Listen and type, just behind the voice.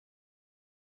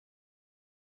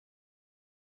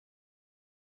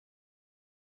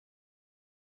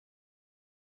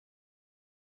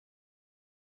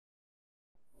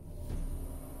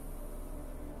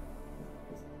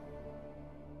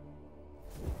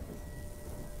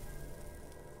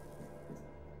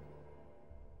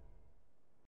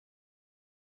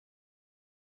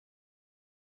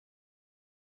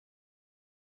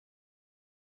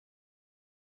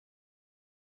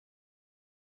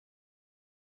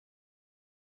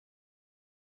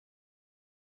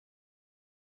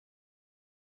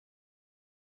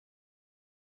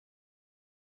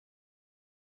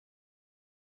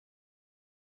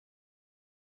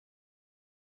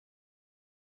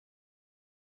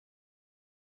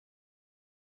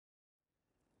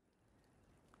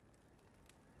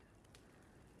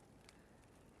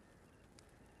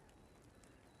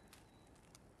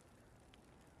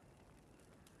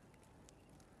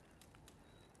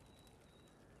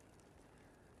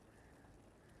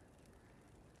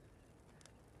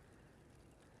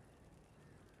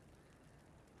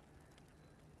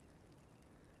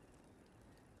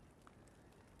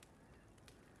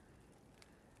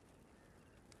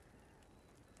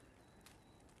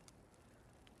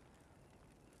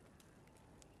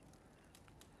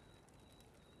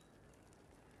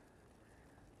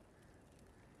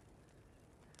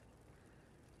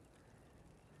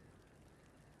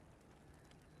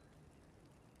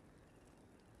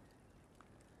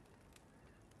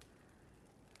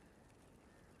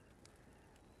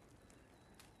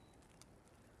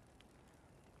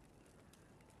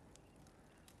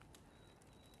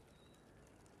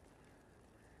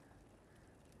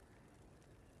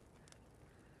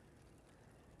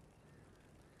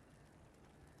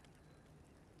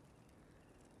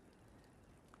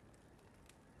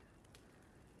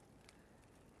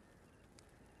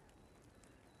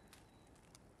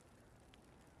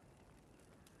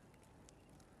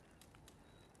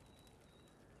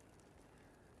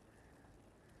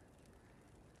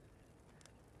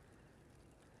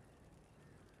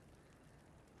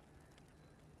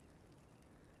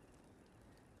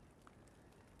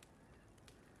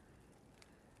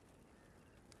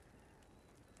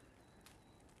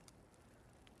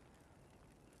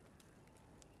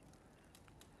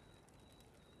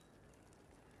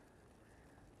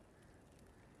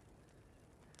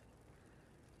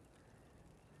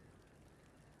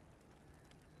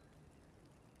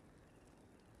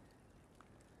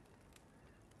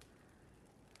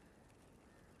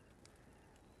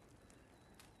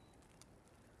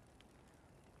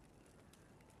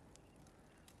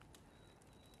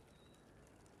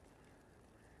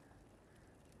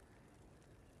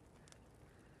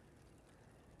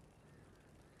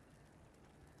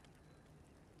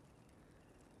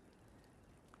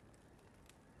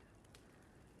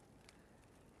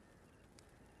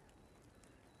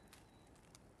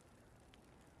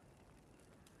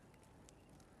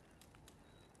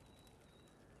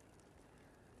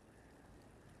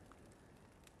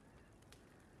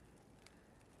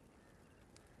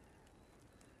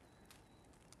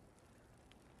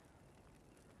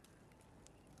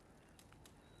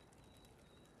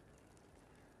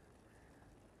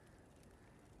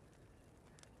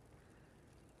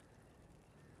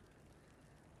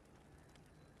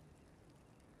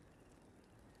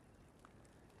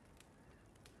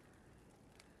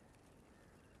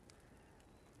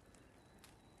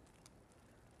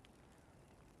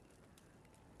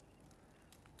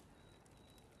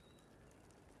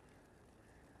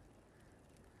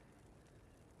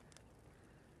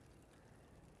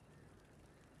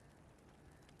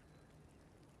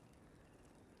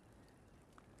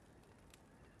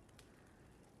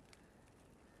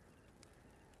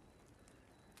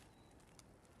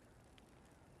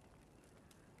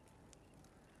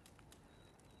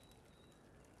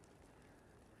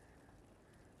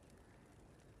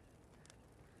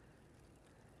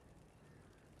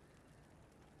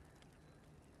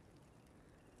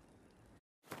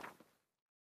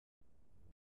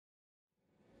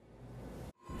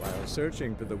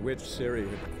searching for the witch Ciri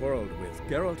had quarreled with,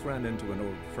 Geralt ran into an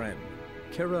old friend,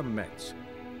 Kira Metz.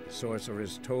 The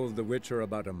sorceress told the Witcher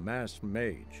about a masked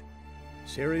mage.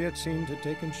 Ciri had seemed to have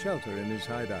taken shelter in his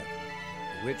hideout.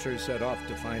 The Witcher set off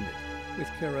to find it, with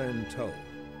Kira in tow.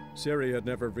 Ciri had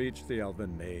never reached the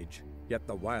elven mage, yet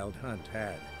the Wild Hunt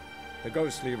had. The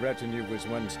ghostly retinue was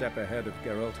one step ahead of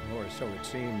Geralt, or so it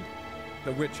seemed.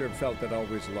 The Witcher felt that all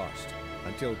was lost,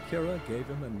 until Kira gave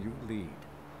him a new lead.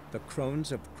 The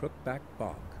Crones of Crookback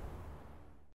Bog.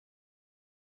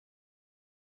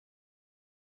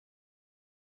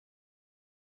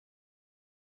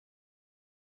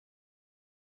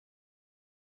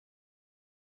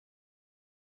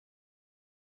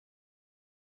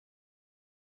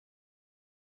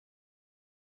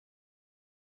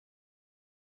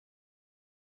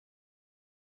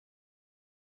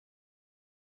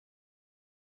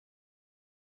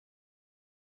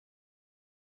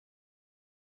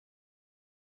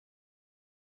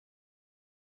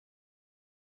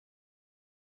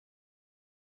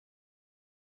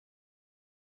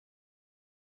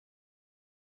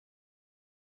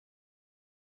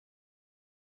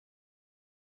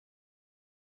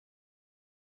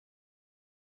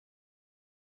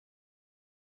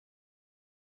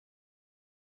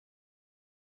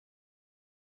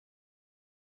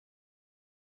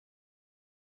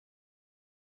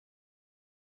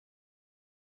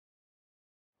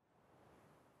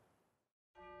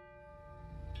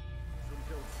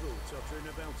 Tottering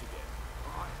about again.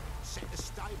 Right, set the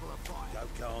stable afire.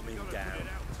 Don't calm him down.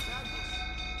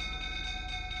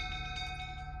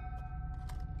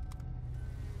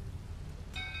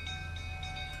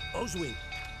 Oswin!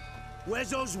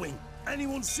 Where's Oswin?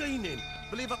 Anyone seen him?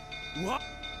 Believe I... What?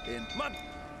 In. Mud...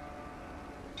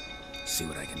 See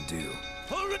what I can do.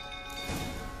 Hurry!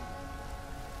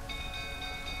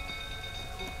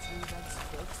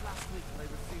 Last week they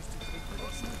refused to take the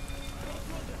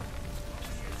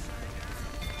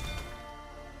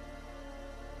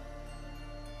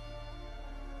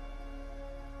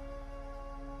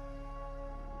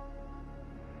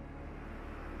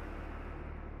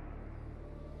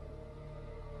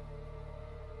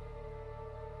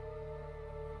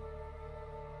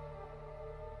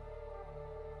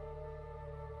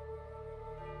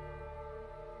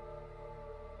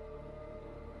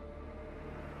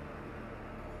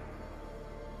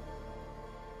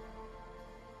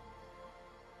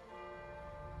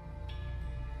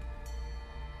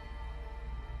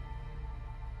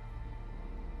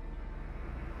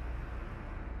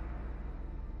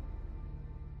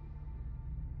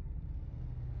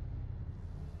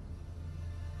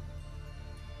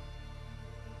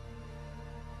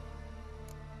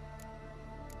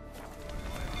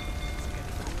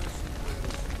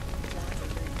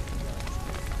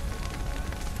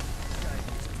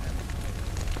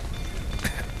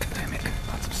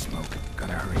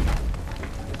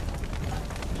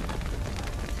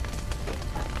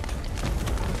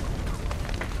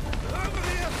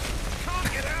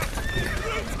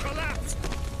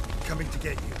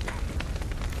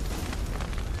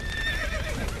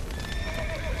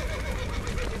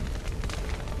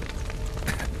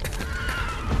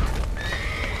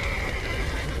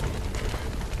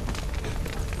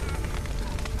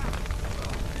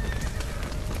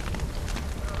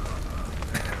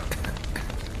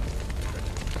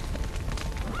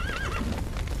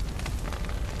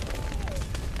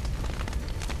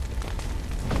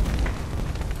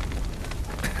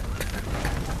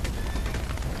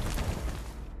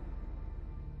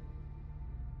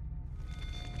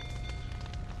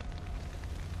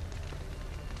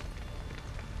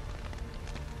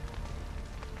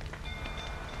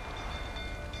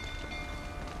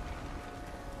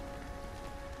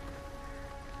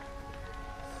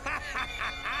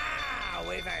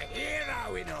We've a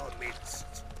hero in our midst.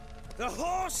 The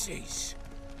horses!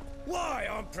 Why,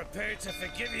 I'm prepared to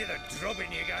forgive you the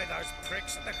drubbing you gave those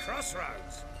pricks at the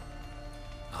crossroads.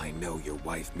 I know your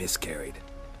wife miscarried.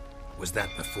 Was that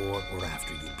before or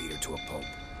after you beat her to a pulp?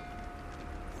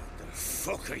 What the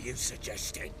fuck are you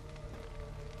suggesting?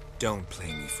 Don't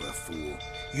play me for a fool.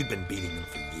 You'd been beating them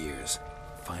for years.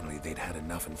 Finally, they'd had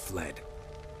enough and fled.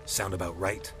 Sound about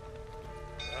right?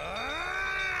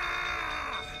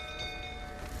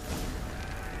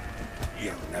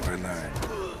 You'll never learn.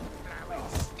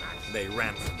 They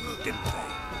ran from you, didn't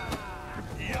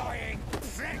they? Lying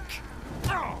prick!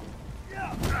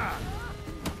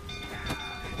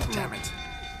 Damn it.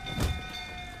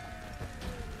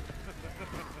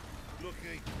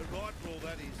 Lucky, the right for all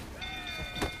that is.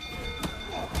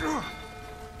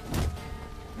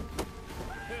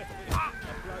 A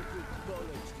bloke with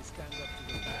bollocks to stand up to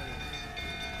the barriers.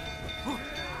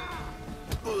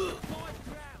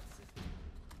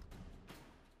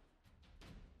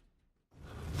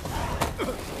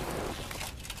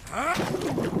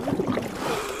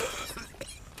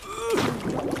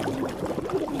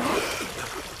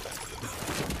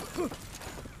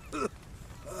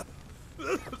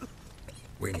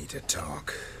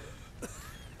 talk.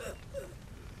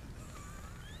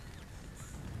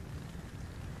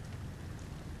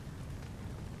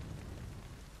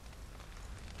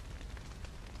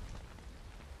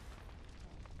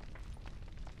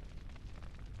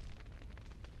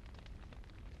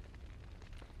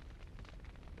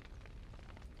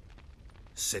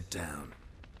 Sit down.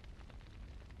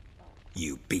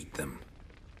 You beat them.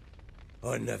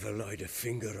 I never laid a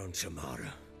finger on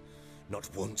Tamara. Not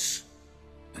once.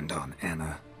 And on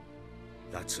Anna?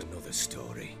 That's another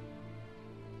story.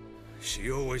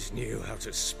 She always knew how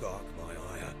to spark my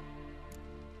ire.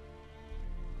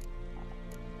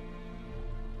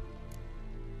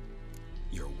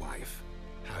 Your wife,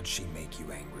 how'd she make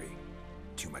you angry?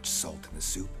 Too much salt in the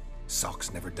soup?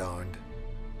 Socks never darned?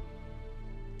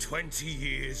 20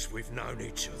 years we've known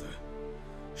each other.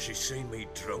 She's seen me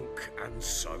drunk and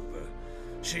sober.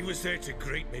 She was there to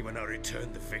greet me when I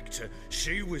returned the victor.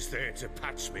 She was there to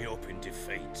patch me up in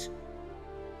defeat.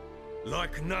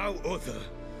 Like no other,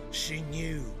 she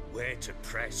knew where to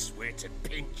press, where to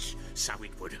pinch, so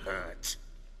it would hurt.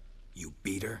 You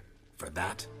beat her? For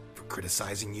that? For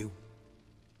criticizing you?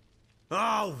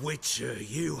 Oh, Witcher,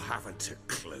 you haven't a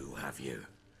clue, have you?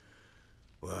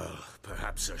 Well,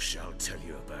 perhaps I shall tell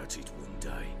you about it one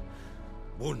day.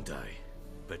 One day,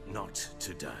 but not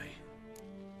today.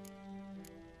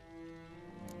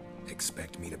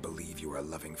 Expect me to believe you were a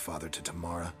loving father to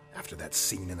Tamara after that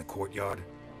scene in the courtyard?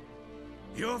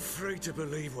 You're free to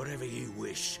believe whatever you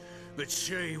wish, but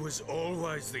she was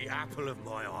always the apple of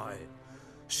my eye.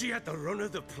 She had the run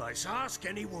of the place, ask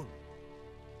anyone.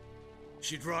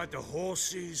 She'd ride the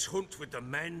horses, hunt with the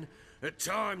men, at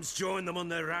times join them on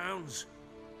their rounds.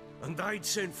 And they'd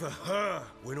send for her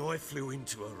when I flew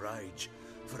into a rage,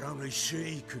 for only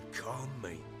she could calm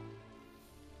me.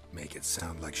 Make it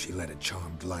sound like she led a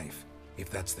charmed life. If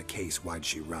that's the case, why'd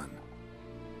she run?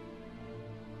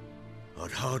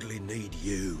 I'd hardly need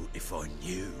you if I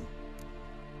knew.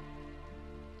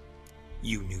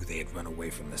 You knew they had run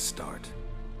away from the start.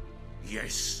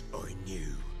 Yes, I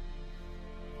knew.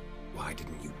 Why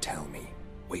didn't you tell me?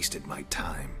 Wasted my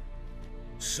time.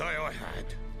 Say I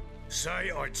had.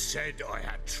 Say I'd said I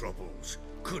had troubles.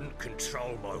 Couldn't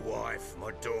control my wife,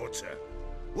 my daughter.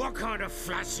 What kind of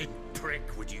flaccid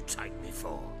prick would you take me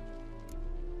for?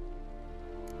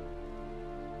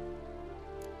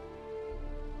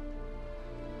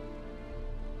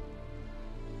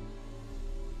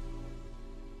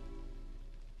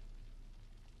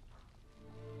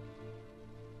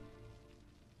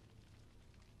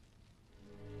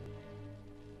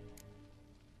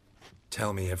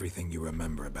 Tell me everything you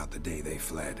remember about the day they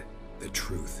fled. The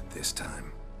truth this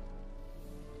time.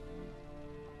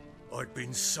 I'd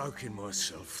been soaking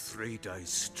myself 3 days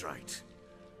straight.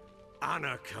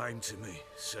 Anna came to me,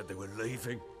 said they were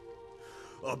leaving.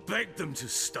 I begged them to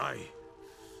stay.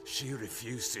 She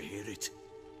refused to hear it.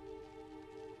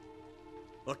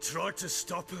 I tried to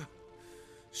stop her.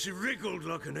 She wriggled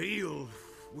like an eel.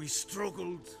 We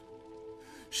struggled.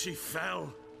 She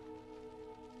fell.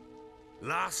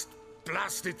 Last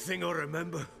blasted thing I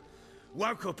remember.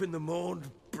 Woke up in the morn,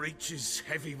 breeches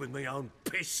heavy with my own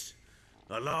piss.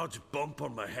 A large bump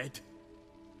on my head.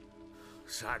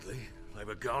 Sadly, they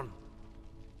were gone.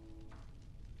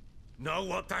 Know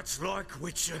what that's like,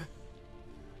 Witcher?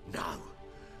 No.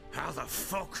 How the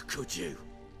fuck could you?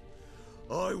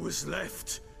 I was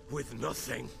left with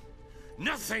nothing.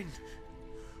 Nothing!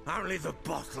 Only the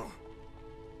bottle.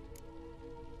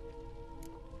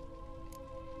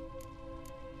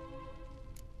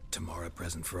 Tamara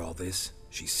present for all this?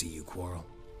 She see you quarrel?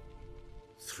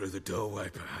 Through the doorway,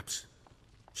 perhaps.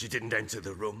 She didn't enter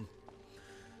the room.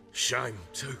 Shame,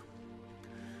 too.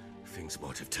 Things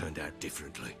might have turned out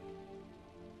differently.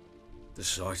 The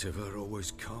sight of her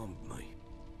always calmed me.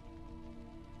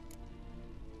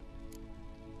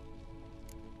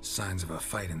 Signs of a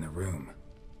fight in the room.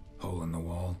 Hole in the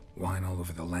wall, wine all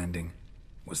over the landing.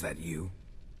 Was that you?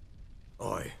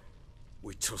 Aye.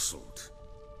 We tussled.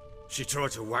 She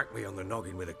tried to whack me on the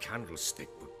noggin with a candlestick,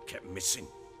 but kept missing.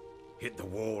 Hit the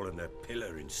wall and a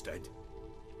pillar instead.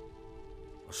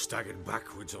 I staggered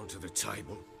backwards onto the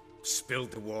table,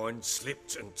 spilled the wine,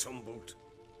 slipped and tumbled.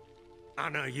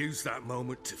 Anna used that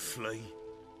moment to flee.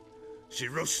 She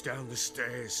rushed down the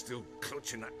stairs, still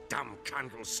clutching that damn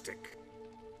candlestick.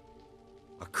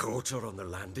 I caught her on the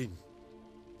landing.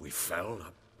 We fell.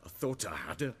 I thought I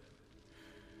had her.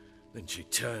 Then she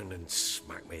turned and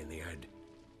smacked me in the head.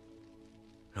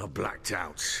 I blacked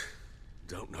out.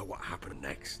 Don't know what happened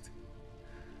next.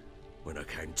 When I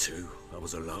came to, I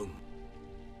was alone.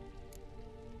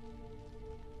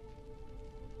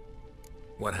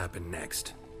 What happened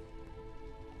next?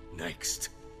 Next?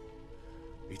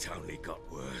 it only got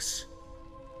worse.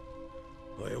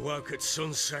 I awoke at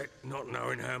sunset, not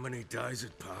knowing how many days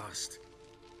had passed.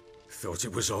 Thought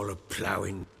it was all a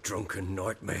ploughing, drunken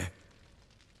nightmare.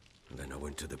 And then I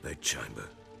went to the bedchamber,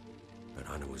 but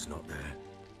Anna was not there.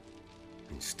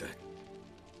 Instead,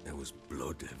 there was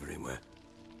blood everywhere.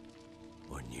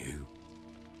 I knew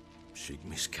she'd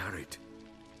miscarried.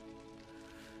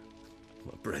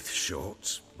 My breath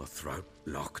short, my throat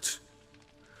locked.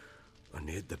 I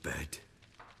neared the bed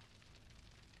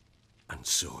and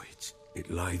saw it. It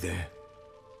lay there,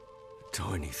 a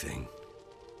tiny thing,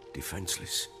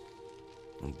 defenseless,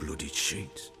 on bloodied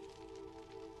sheets,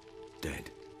 dead.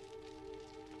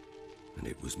 And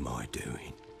it was my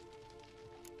doing.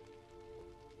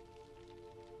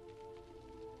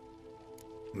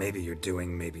 Maybe you're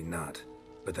doing, maybe not.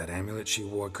 But that amulet she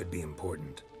wore could be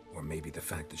important. Or maybe the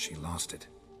fact that she lost it.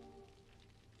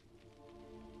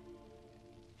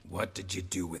 What did you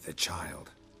do with the child?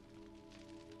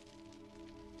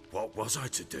 What was I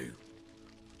to do?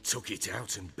 Took it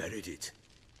out and buried it.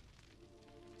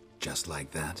 Just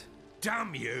like that?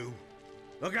 Damn you!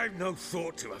 I gave no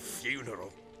thought to a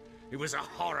funeral. It was a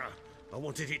horror. I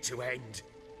wanted it to end.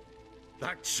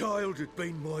 That child had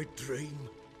been my dream.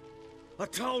 I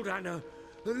told Anna,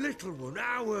 the little one,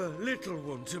 our little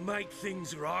one, to make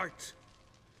things right.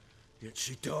 Yet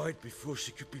she died before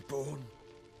she could be born.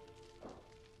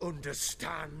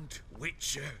 Understand,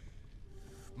 Witcher?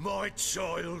 My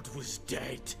child was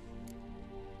dead.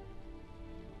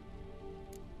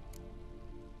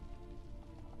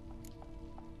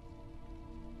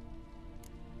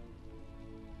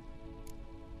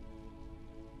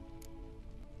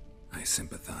 I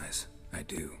sympathize. I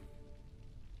do.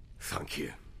 Thank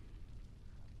you.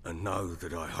 And know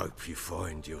that I hope you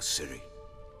find your Ciri.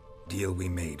 Deal we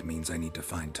made means I need to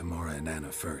find Tamara and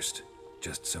Anna first.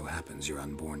 Just so happens your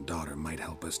unborn daughter might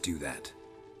help us do that.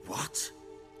 What?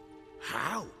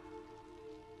 How?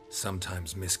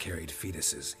 Sometimes miscarried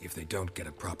fetuses, if they don't get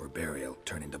a proper burial,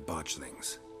 turn into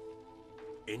botchlings.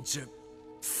 Into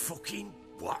fucking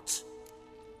what?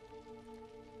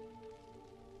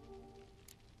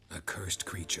 A cursed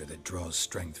creature that draws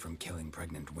strength from killing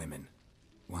pregnant women.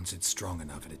 Once it's strong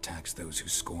enough, it attacks those who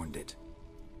scorned it.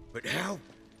 But how?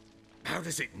 How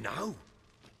does it know?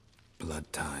 Blood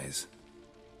ties.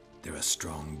 They're a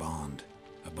strong bond.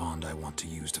 A bond I want to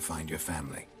use to find your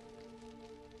family.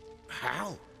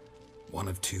 How? One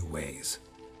of two ways.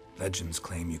 Legends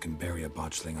claim you can bury a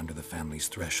botchling under the family's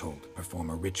threshold, perform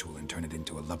a ritual, and turn it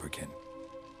into a lubberkin.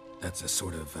 That's a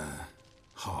sort of,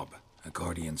 hob. A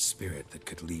guardian spirit that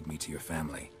could lead me to your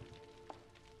family.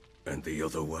 And the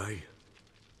other way?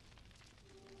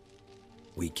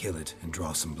 We kill it and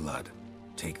draw some blood.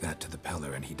 Take that to the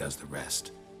Peller and he does the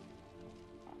rest.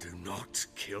 Do not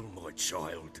kill my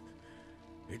child.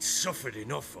 It's suffered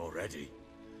enough already.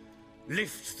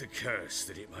 Lift the curse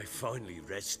that it may finally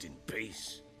rest in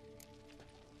peace.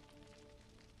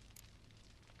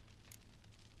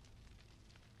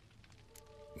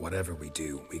 Whatever we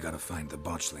do, we gotta find the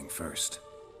botchling first.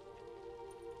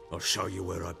 I'll show you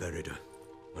where I buried her,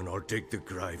 and I'll dig the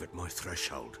grave at my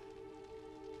threshold.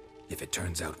 If it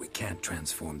turns out we can't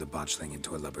transform the botchling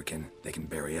into a lubberkin, they can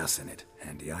bury us in it.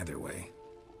 Handy either way.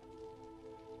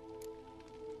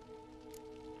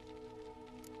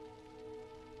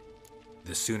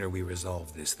 The sooner we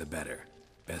resolve this, the better.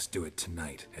 Best do it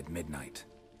tonight, at midnight.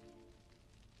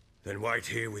 Then wait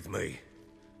here with me.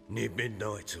 Near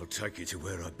midnight, I'll take you to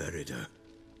where I buried her.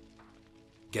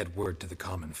 Get word to the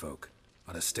common folk.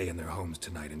 Ought to stay in their homes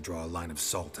tonight and draw a line of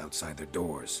salt outside their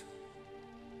doors.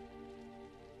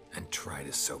 And try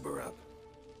to sober up.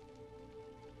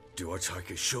 Do I take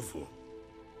a shovel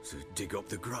to dig up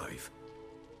the grave?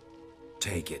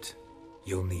 Take it.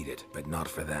 You'll need it, but not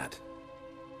for that.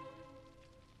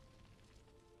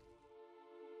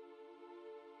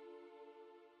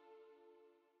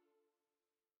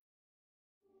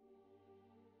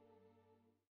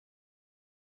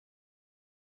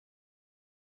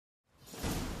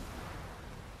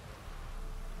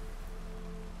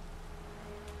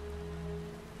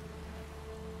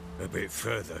 A bit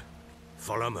further.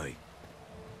 Follow me.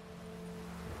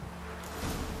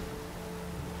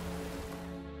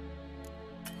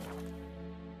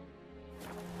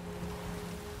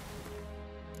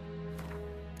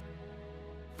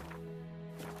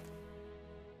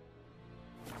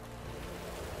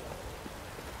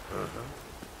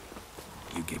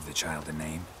 You gave the child a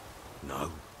name?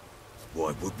 No.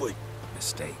 Why would we?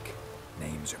 Mistake.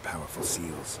 Names are powerful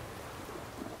seals.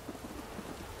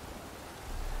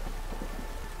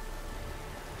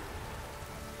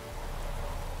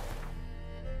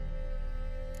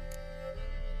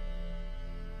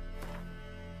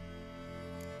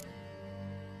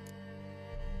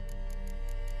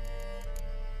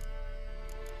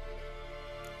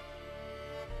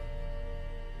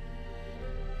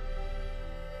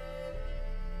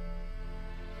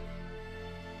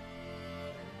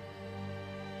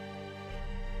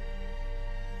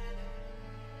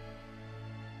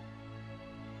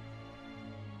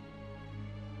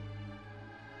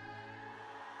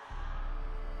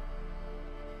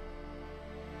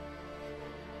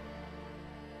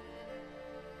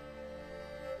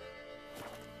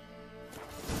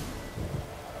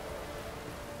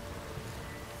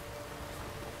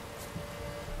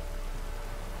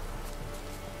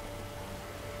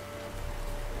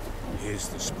 Here's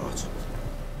the spot.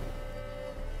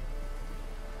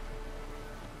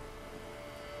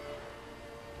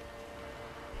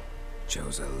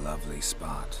 Chose a lovely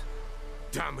spot.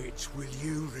 Damn it, will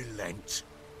you relent?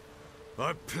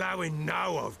 I'm ploughing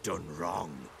now I've done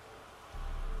wrong.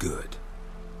 Good.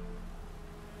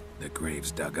 The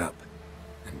grave's dug up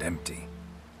and empty.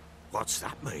 What's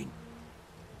that mean?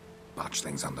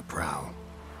 Botchling's on the prowl.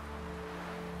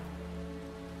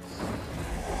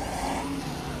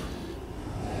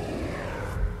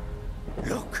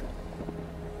 Look!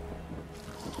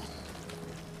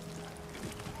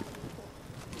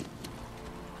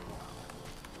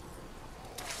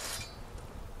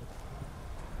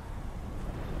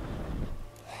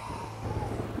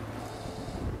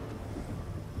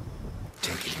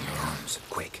 Take it in your arms,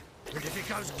 quick. And if it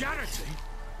goes Garrity,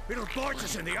 it'll bite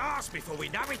us in the arse before we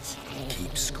know it.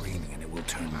 Keep screaming and it will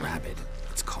turn rabid.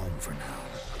 It's calm for now.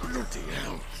 Bloody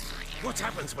hell. What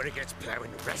happens when it gets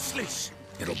ploughing restless?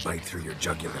 It'll bite through your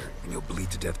jugular, and you'll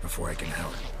bleed to death before I can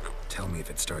help. Tell me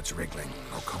if it starts wriggling.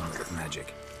 I'll calm it with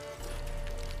magic.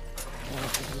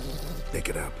 Pick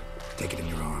it up. Take it in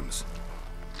your arms.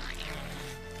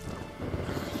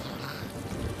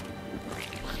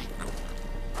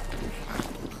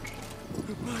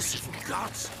 Merciful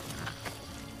gods!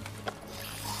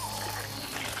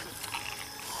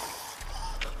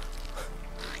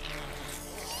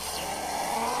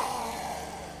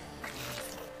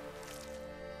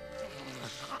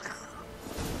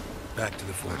 Back to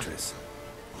the fortress.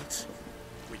 What?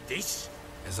 With this?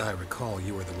 As I recall,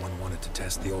 you were the one wanted to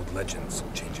test the old legends,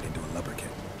 change it into a lubberkin.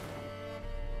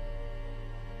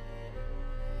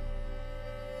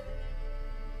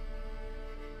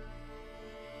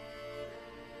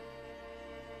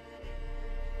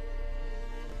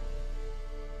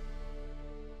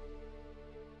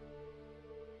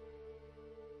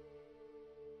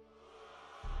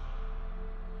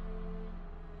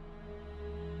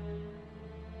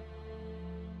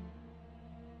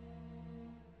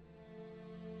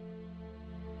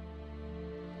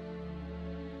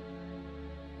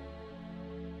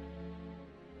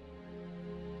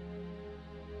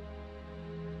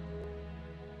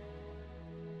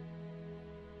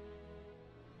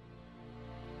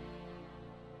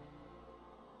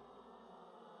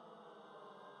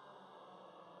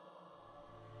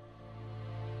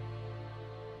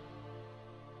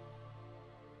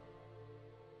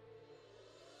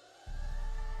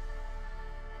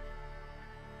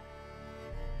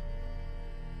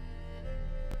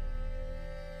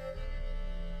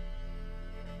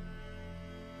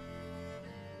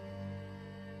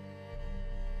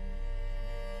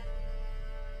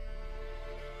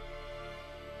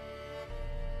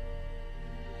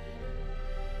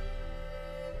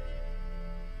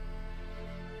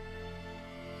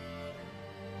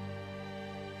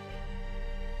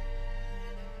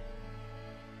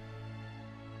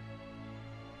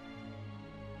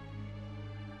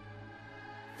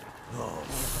 Oh,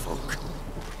 fuck.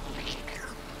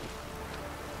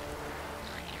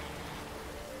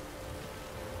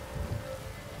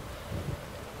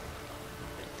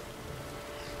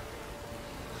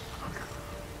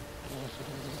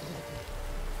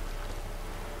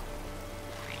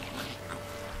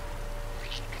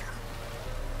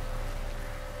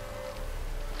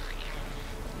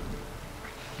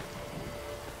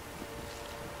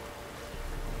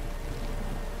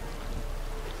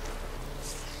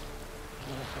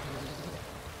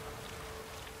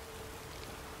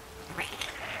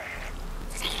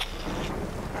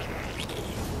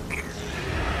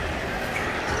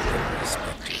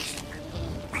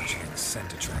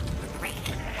 Scent attracted them.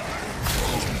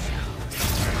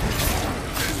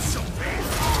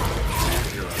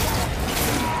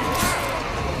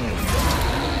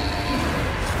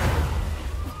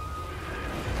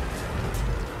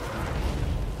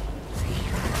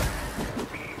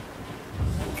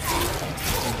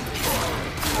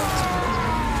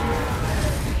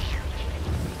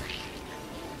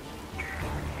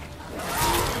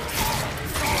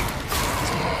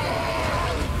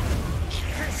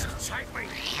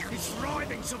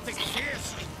 Something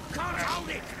fierce! Can't hold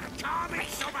it! Calm it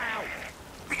somehow!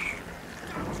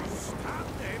 Just stand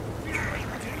there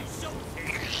and do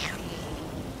something!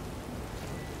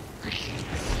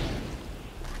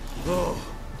 Oh.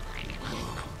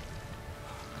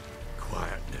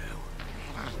 Quiet now.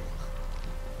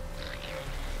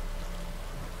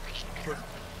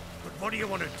 But what do you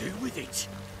want to do with it?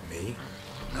 Me?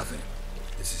 Nothing.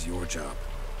 This is your job.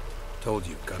 Told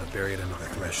you, gotta bury it under the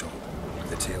threshold. If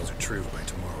the tales are true, by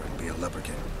tomorrow it'll be a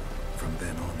lubberkin. From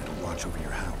then on, it'll watch over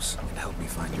your house and help me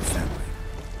find your family.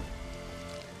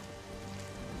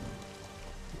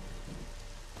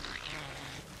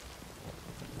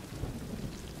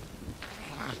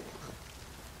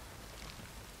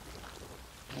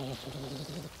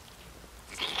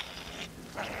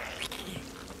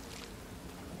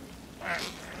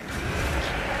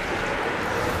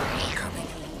 Coming.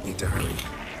 Need to hurry.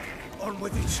 On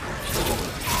with it.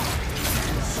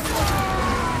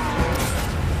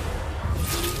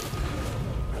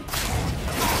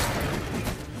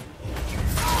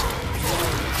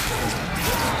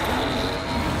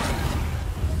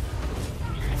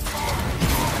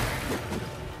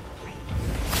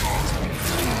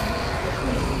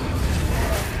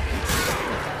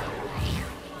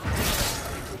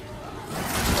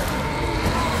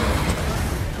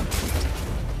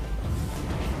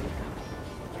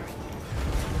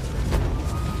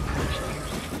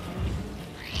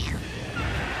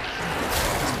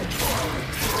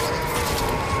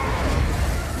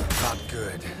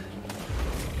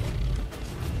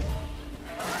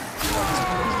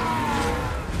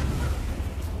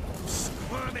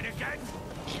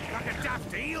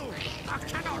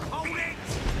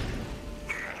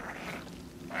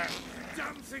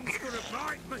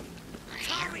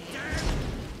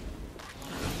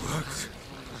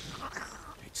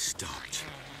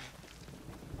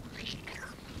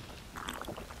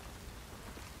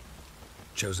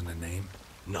 Chosen a name?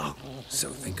 No. So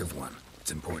think of one.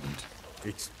 It's important.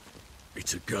 It's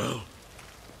a girl.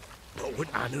 What would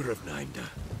Anna have named her?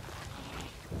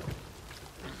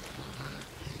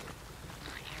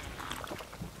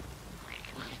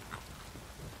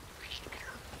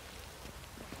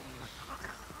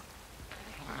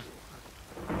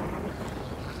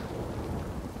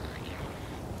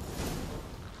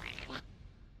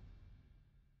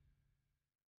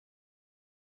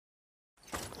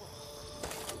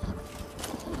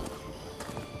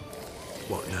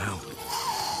 What now?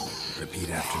 Repeat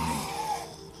after me.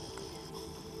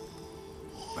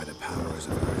 By the powers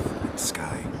of earth and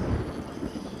sky.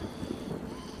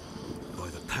 By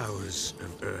the powers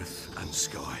of earth and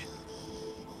sky.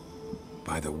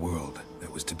 By the world that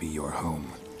was to be your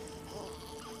home.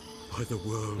 By the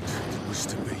world that was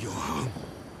to be your home.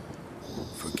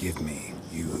 Forgive me,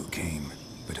 you who came,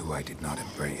 but who I did not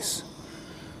embrace.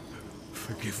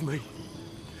 Forgive me.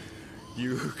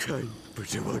 You who came,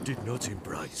 but who I did not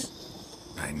embrace.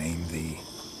 I name thee,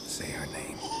 say her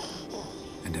name,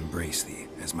 and embrace thee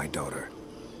as my daughter.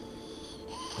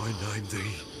 I name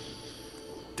thee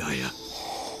Daya,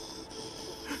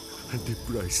 and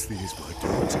embrace thee as my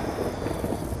daughter.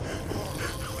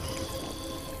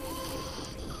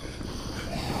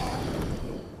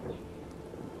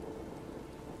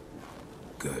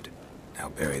 Good. Now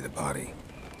bury the body.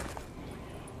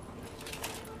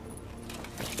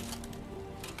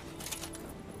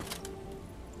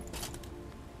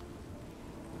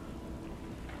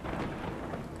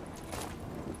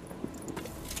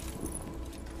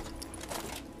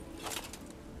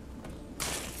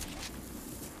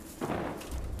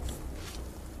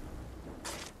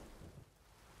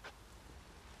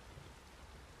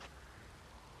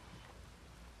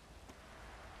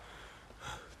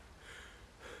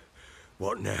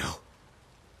 What now?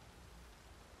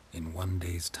 In 1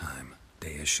 day's time,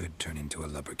 Daya should turn into a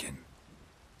lubberkin.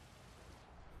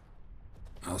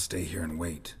 I'll stay here and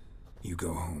wait. You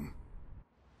go home.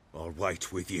 I'll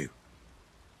wait with you.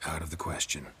 Out of the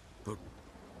question. But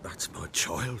that's my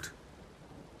child.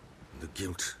 The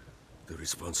guilt, the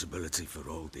responsibility for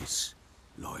all this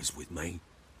lies with me.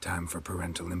 Time for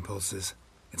parental impulses?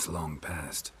 It's long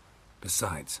past.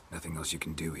 Besides, nothing else you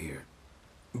can do here.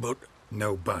 But...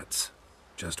 No buts.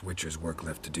 Just Witcher's work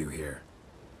left to do here.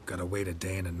 Gotta wait a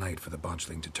day and a night for the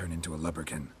botchling to turn into a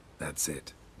lubberkin. That's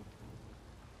it.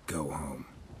 Go home.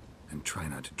 And try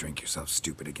not to drink yourself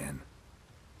stupid again.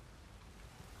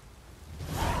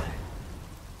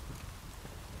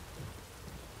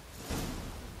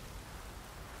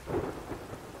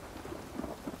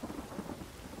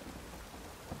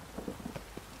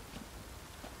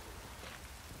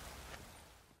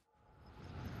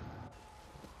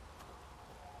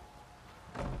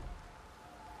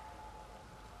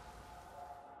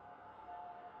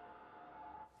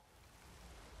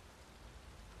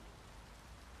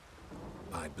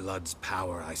 By blood's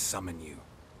power I summon you.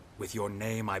 With your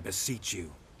name I beseech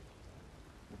you.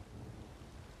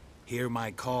 Hear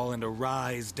my call and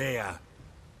arise, Daya.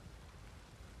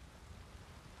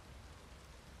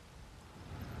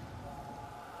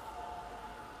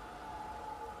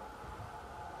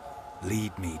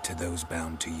 Lead me to those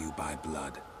bound to you by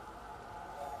blood.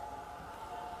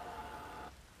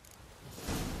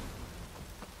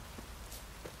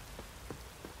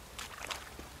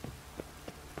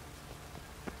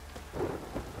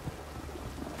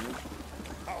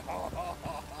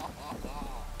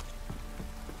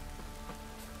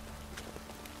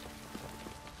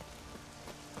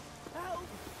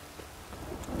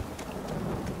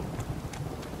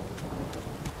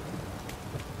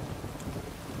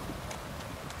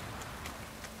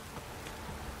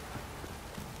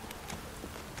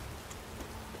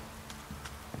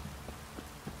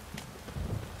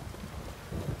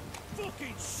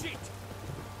 fucking shit!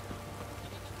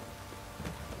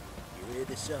 You hear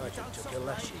the sergeant took a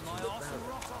lashing from the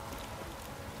barrel.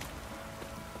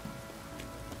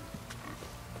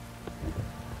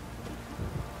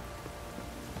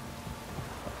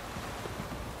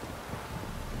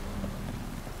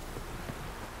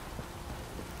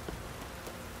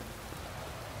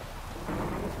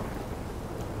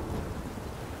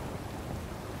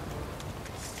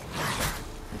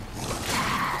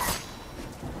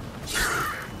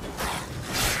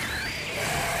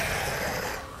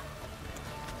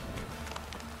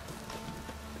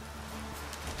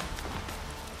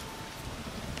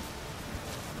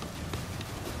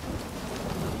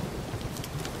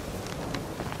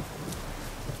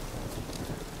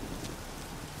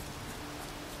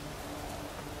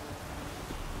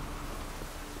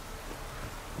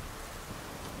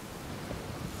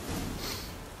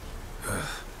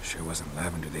 Sure wasn't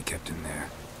lavender they kept in there.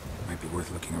 Might be worth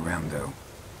looking around, though.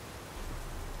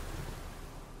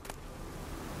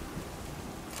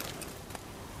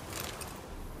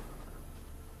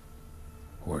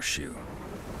 Horseshoe.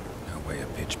 No way a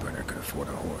pitch burner could afford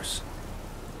a horse.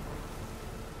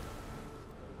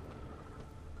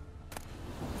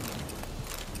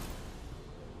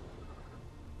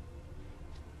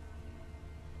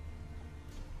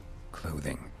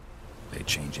 Clothing. They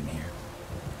change in here?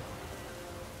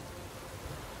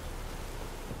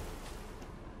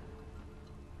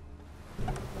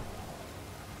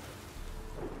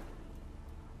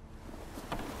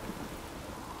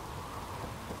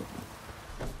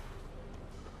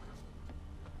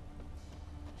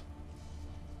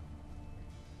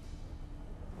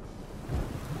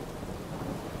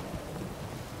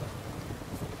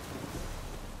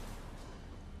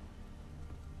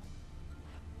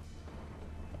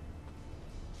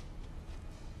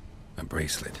 A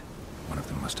bracelet. One of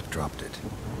them must have dropped it.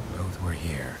 Both were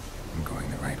here. I'm going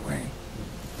the right way.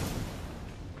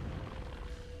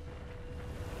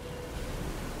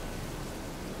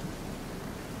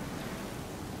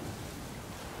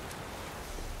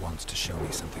 Wants to show me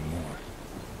something more.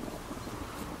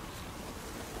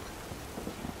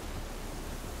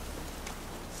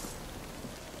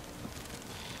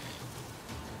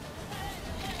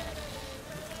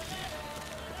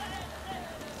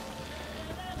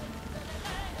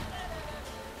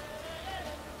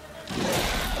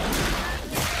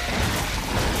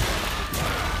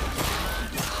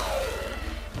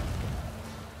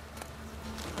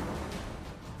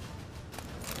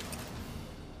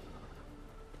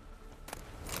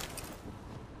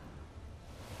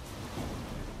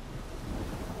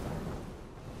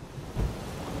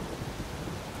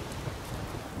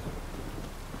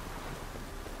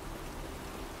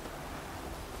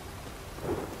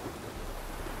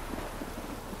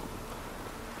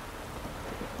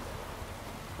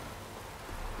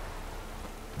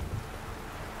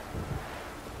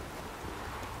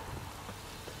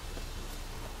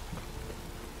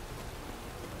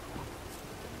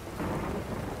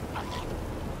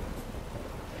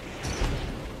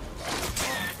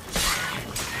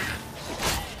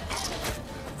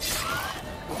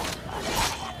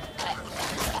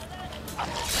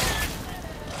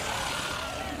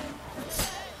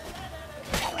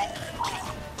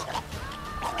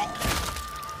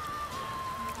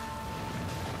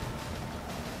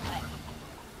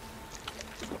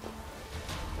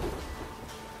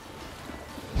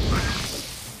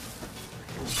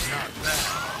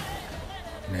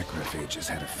 Necrophages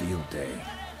had a field day.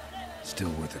 Still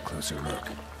worth a closer look.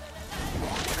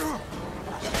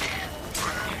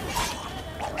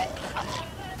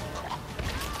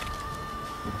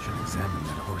 Should examine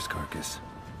that horse carcass.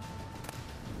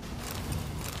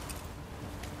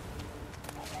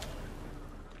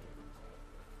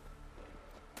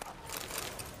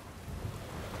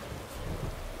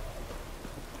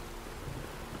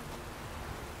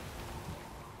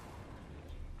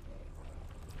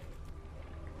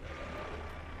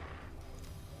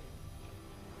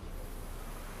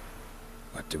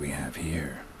 What do we have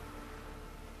here?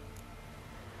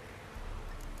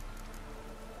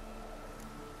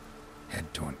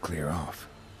 Head torn clear off.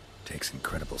 Takes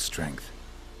incredible strength.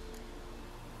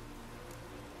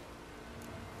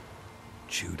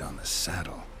 Chewed on the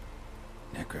saddle.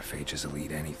 Necrophages will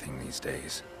eat anything these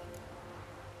days.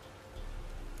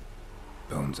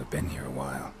 Bones have been here a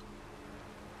while.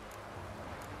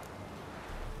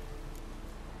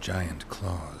 Giant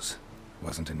claws.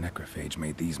 Wasn't a necrophage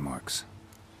made these marks.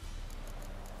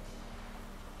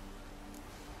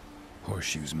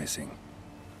 Horseshoes missing.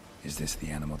 Is this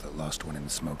the animal that lost one in the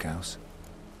smokehouse?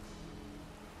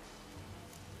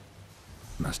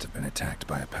 Must have been attacked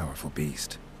by a powerful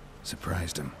beast.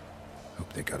 Surprised him.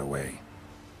 Hope they got away.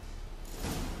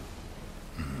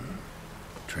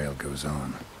 Trail goes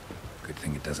on. Good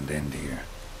thing it doesn't end here.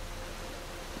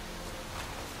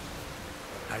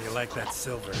 How you like that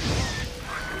silver?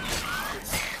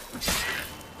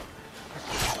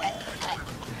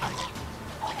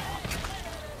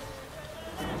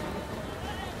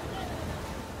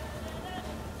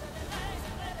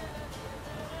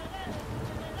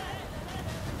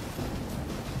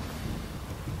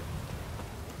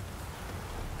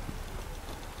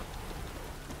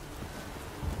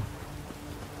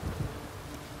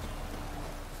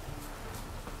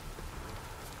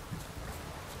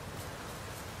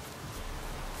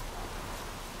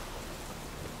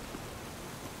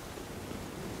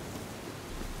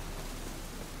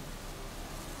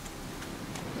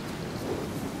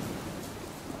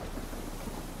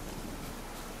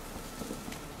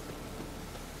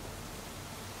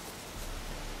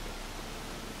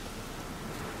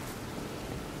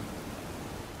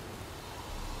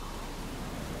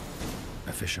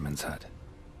 A fisherman's hut.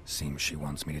 Seems she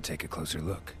wants me to take a closer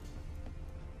look.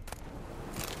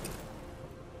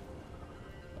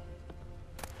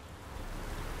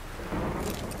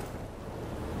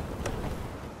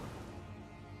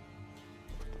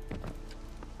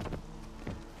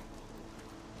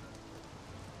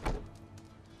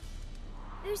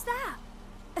 Who's that?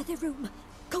 The room.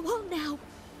 Go on now.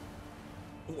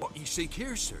 What you seek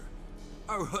here, sir?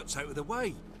 Our hut's out of the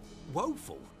way.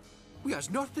 Woeful. We has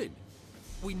nothing.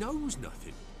 We knows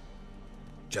nothing.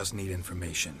 Just need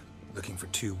information. Looking for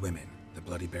 2 women, the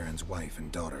Bloody Baron's wife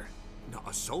and daughter. Not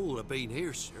a soul have been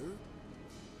here, sir.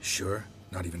 Sure?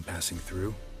 Not even passing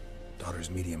through?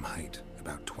 Daughter's medium height,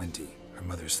 about 20. Her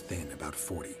mother's thin, about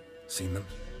 40. Seen them?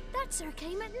 That sir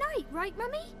came at night, right,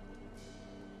 Mummy?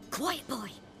 Quiet,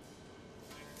 boy.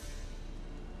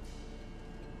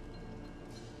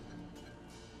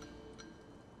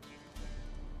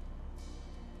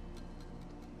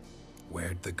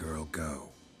 Where'd the girl go?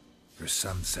 Your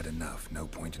son said enough, no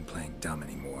point in playing dumb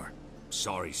anymore.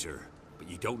 Sorry, sir, but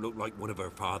you don't look like one of our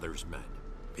father's men.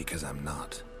 Because I'm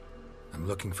not. I'm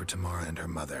looking for Tamara and her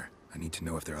mother. I need to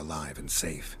know if they're alive and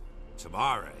safe.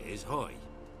 Tamara is high.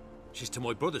 She's to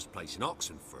my brother's place in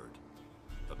Oxenford.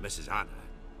 But Mrs. Anna,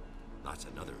 that's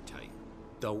another tale.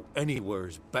 Though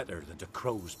anywhere's better than the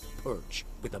Crow's Perch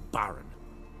with the Baron.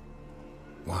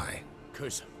 Why?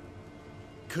 'Cause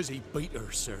he beat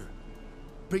her, sir.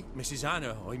 Beat Mrs.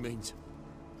 Anna, I means.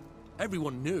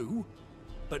 Everyone knew,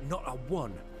 but not a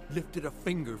one lifted a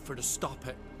finger for to stop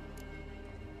it.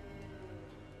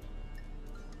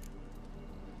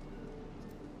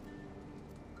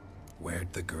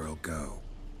 Where'd the girl go?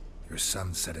 Your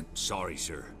son said it. Sorry,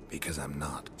 sir. Because I'm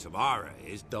not. Tamara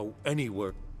is, though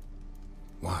anywhere.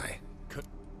 Why?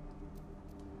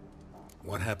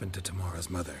 What happened to Tamara's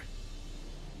mother?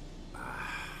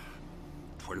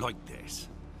 'Twere like this.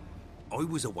 I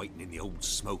was awaiting in the old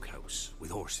smokehouse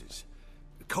with horses.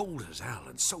 Cold as hell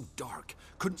and so dark,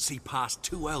 couldn't see past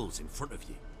 2 ells in front of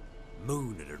you.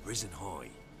 Moon had risen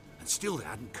high, and still they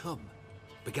hadn't come.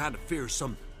 Began to fear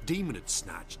some demon had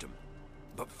snatched them.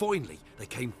 But finally, they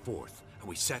came forth, and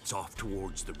we sets off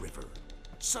towards the river.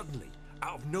 Suddenly,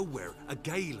 out of nowhere, a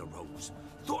gale arose.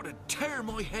 Thought it'd tear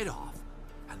my head off.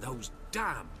 And those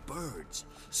damn birds,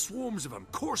 swarms of them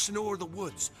coursing o'er the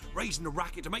woods, raising a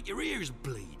racket to make your ears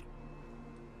bleed.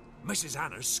 Mrs.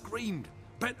 Anna screamed,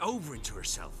 bent over into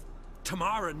herself.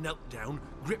 Tamara knelt down,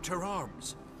 gripped her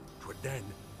arms. 'Twere then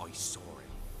I saw it.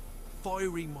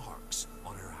 Fiery marks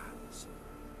on her hands.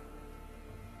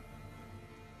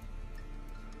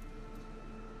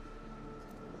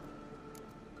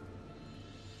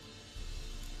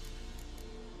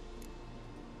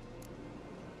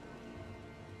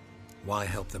 Why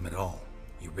help them at all?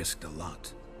 You risked a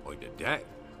lot. I'd a debt.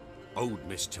 Owed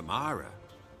Miss Tamara.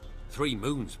 3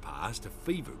 moons passed, a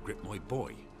fever gripped my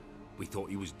boy. We thought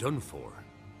he was done for.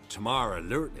 Tamara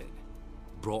alerted.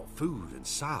 Brought food and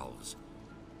salves.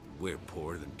 We're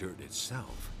poorer than dirt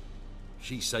itself.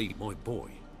 She saved my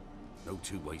boy. No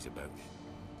 2 ways about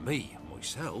it. Me,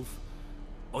 myself,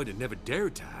 I'd have never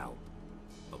dared to help.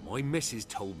 But my missus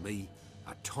told me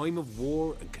a time of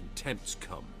war and contempt's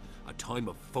come. A time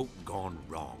of folk gone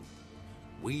wrong.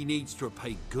 We needs to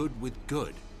repay good with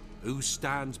good. Who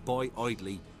stands by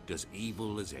idly does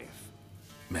evil as if.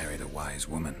 Married a wise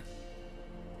woman.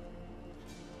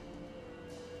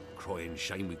 Crying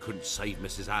shame we couldn't save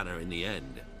Mrs. Anna in the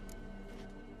end.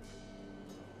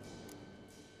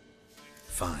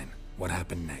 Fine. What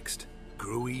happened next?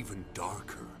 Grew even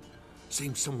darker.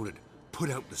 Seemed someone had put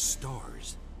out the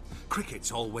stars.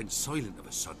 Crickets all went silent of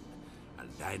a sudden. And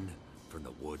then, from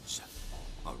the woods,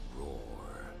 a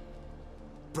roar.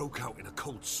 broke out in a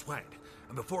cold sweat,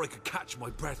 and before I could catch my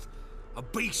breath, a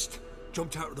beast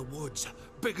jumped out of the woods,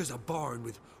 big as a barn,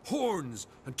 with horns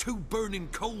and 2 burning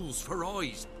coals for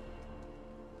eyes.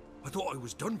 I thought I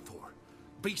was done for.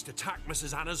 Beast attacked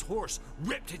Mrs. Anna's horse,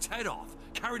 ripped its head off,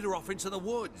 carried her off into the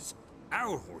woods.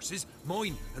 Our horses,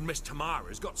 mine and Miss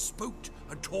Tamara's, got spooked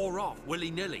and tore off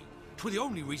willy-nilly. 'Twas the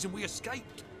only reason we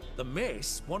escaped. The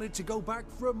miss wanted to go back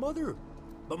for her mother,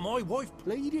 but my wife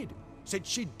pleaded, said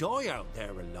she'd die out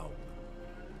there alone.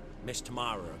 Miss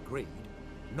Tamara agreed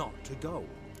not to go.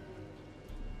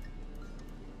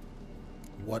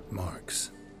 What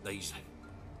marks? These,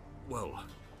 well,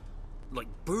 like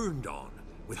burned on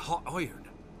with hot iron.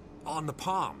 On the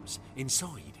palms,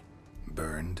 inside.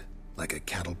 Burned? Like a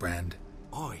cattle brand?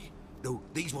 Aye, though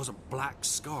these wasn't black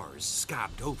scars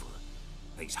scabbed over.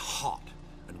 They's hot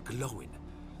and glowing,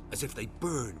 as if they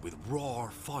burned with raw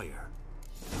fire.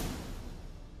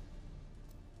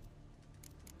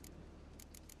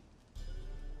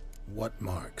 What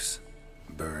marks?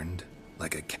 Burned?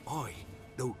 Like a Aye,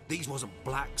 though these wasn't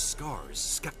black scars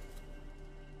scabbed.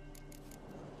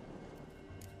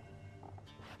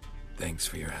 Thanks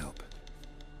for your help.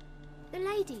 The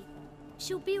lady.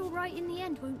 She'll be all right in the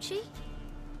end, won't she?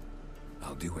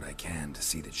 I'll do what I can to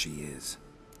see that she is.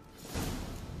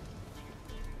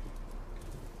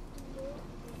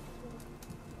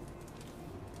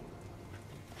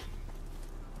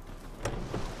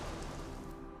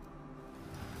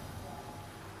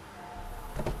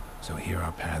 So here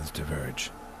our paths diverge.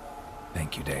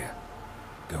 Thank you, Dea.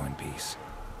 Go in peace.